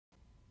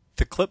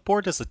The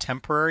clipboard is a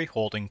temporary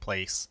holding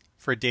place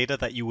for data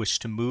that you wish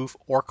to move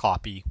or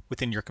copy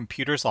within your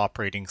computer's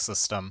operating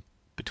system,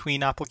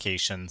 between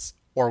applications,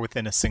 or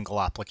within a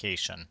single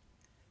application.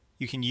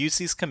 You can use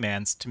these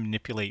commands to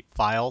manipulate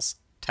files,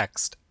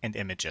 text, and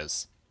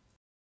images.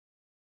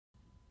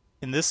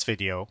 In this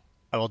video,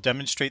 I will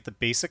demonstrate the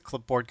basic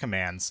clipboard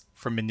commands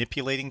for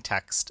manipulating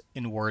text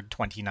in Word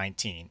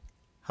 2019.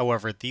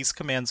 However, these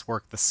commands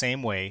work the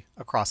same way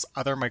across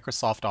other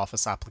Microsoft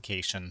Office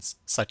applications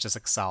such as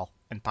Excel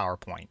and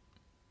PowerPoint.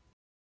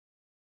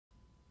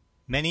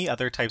 Many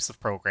other types of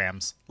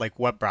programs, like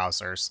web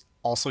browsers,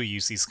 also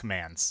use these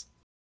commands.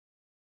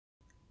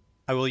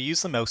 I will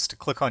use the mouse to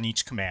click on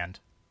each command,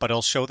 but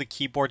I'll show the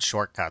keyboard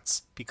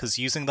shortcuts because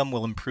using them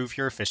will improve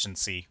your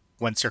efficiency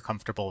once you're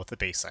comfortable with the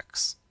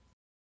basics.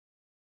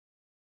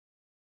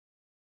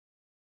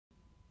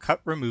 Cut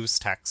removes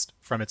text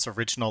from its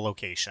original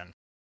location.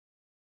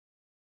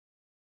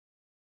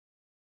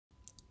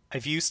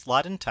 I've used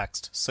Latin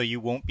text so you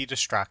won't be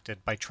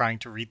distracted by trying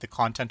to read the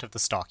content of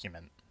this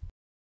document.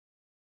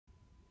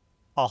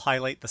 I'll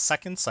highlight the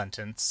second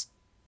sentence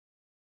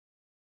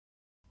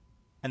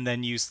and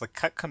then use the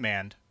cut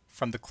command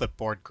from the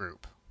clipboard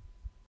group.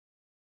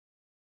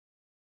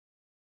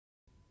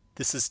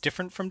 This is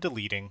different from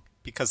deleting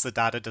because the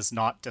data does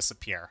not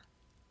disappear.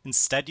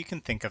 Instead, you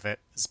can think of it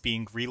as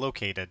being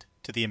relocated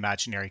to the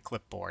imaginary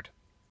clipboard.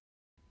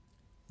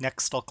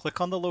 Next, I'll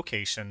click on the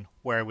location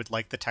where I would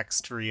like the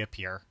text to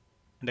reappear,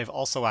 and I've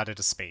also added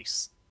a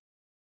space.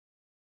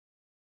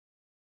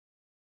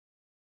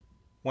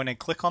 When I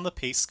click on the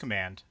paste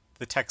command,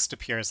 the text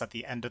appears at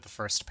the end of the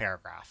first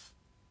paragraph.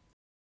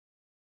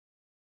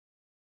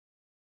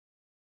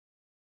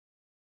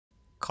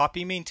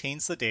 Copy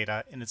maintains the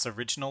data in its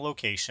original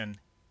location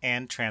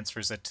and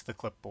transfers it to the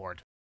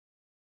clipboard.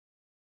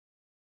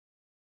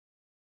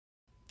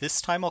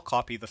 This time I'll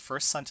copy the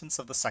first sentence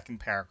of the second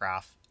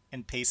paragraph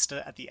and paste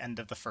it at the end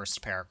of the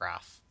first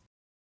paragraph.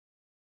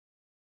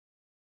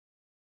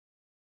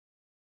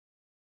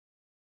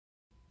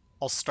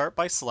 I'll start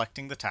by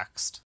selecting the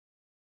text,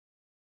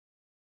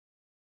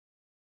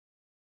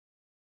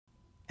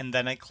 and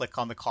then I click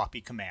on the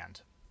copy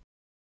command.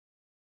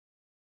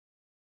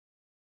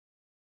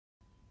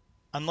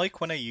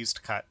 Unlike when I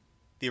used cut,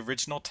 the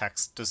original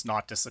text does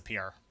not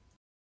disappear.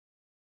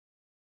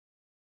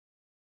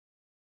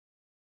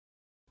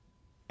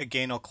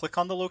 Again, I'll click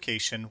on the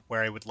location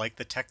where I would like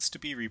the text to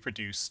be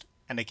reproduced,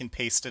 and I can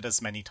paste it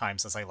as many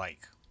times as I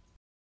like.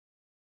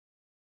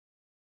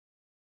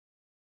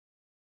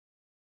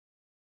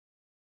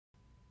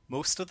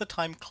 Most of the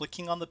time,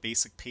 clicking on the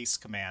basic paste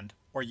command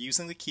or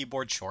using the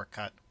keyboard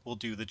shortcut will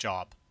do the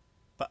job,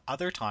 but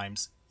other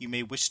times you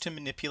may wish to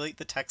manipulate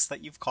the text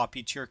that you've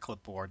copied to your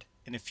clipboard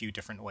in a few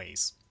different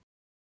ways.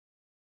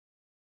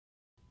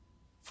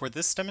 For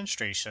this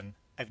demonstration,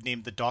 I've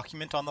named the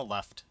document on the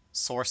left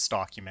Source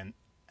Document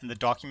and the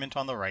document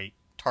on the right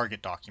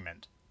Target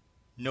Document.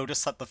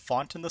 Notice that the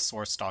font in the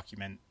source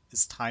document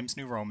is Times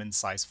New Roman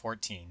size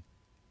 14,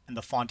 and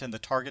the font in the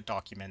target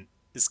document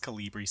is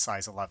Calibri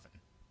size 11.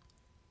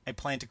 I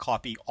plan to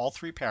copy all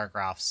three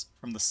paragraphs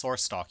from the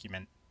source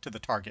document to the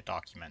target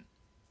document.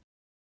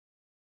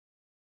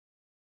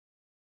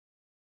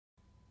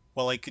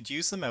 While I could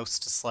use the mouse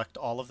to select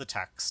all of the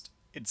text,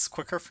 it's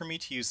quicker for me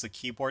to use the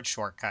keyboard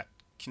shortcut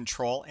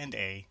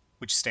Ctrl+A,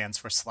 which stands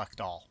for Select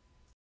All.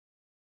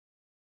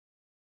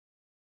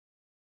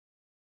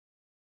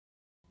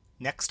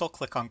 Next, I'll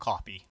click on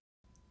Copy,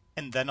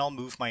 and then I'll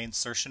move my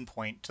insertion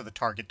point to the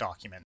target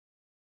document.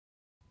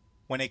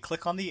 When I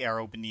click on the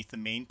arrow beneath the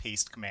main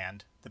paste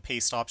command, the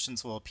paste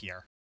options will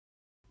appear.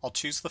 I'll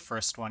choose the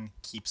first one,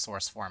 Keep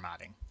Source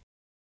Formatting.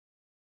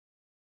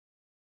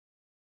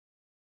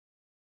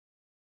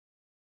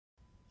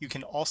 You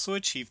can also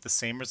achieve the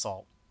same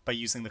result by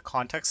using the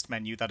context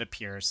menu that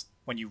appears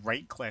when you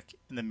right-click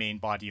in the main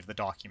body of the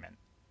document.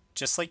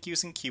 Just like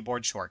using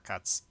keyboard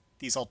shortcuts,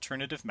 these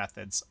alternative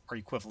methods are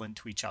equivalent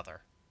to each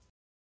other.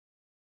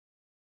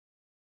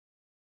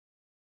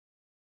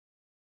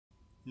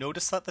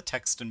 Notice that the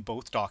text in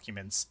both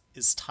documents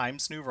is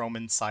Times New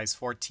Roman size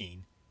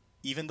 14,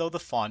 even though the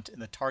font in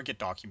the target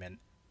document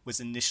was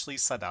initially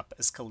set up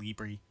as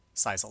Calibri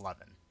size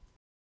 11.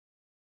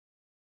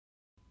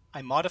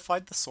 I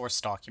modified the source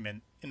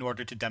document in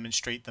order to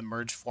demonstrate the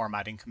merge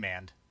formatting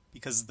command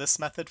because this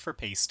method for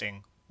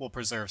pasting will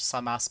preserve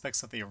some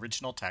aspects of the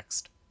original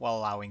text while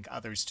allowing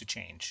others to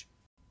change.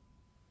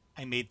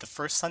 I made the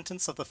first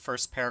sentence of the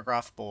first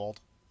paragraph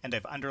bold, and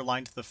I've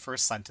underlined the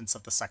first sentence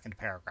of the second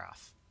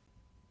paragraph.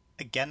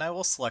 Again, I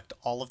will select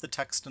all of the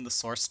text in the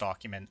source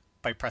document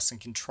by pressing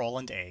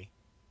Ctrl+A,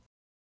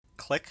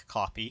 click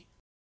Copy,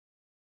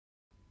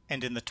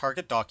 and in the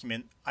target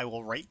document, I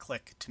will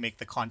right-click to make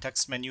the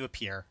context menu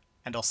appear,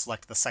 and I'll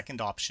select the second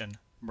option,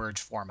 Merge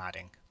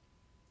Formatting.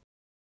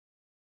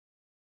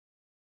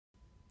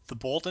 The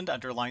bold and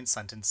underlined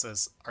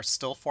sentences are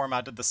still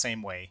formatted the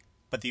same way,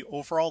 but the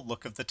overall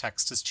look of the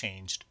text has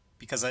changed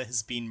because it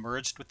has been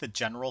merged with the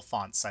general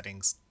font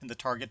settings in the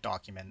target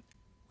document,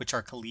 which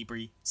are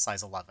Calibri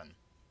size 11.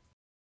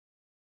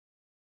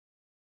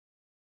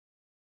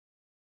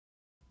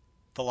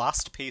 The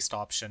last paste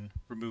option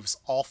removes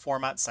all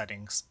format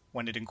settings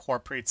when it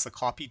incorporates the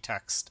copied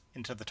text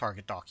into the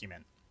target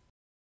document.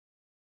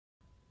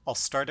 I'll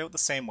start out the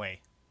same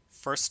way,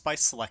 first by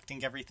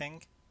selecting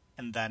everything,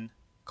 and then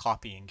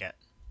copying it.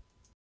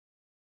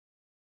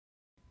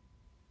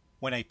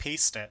 When I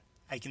paste it,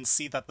 I can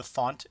see that the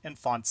font and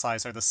font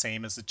size are the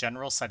same as the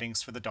general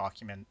settings for the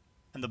document,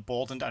 and the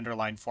bold and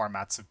underline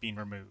formats have been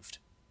removed.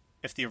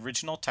 If the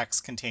original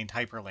text contained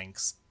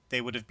hyperlinks, they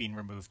would have been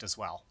removed as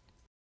well.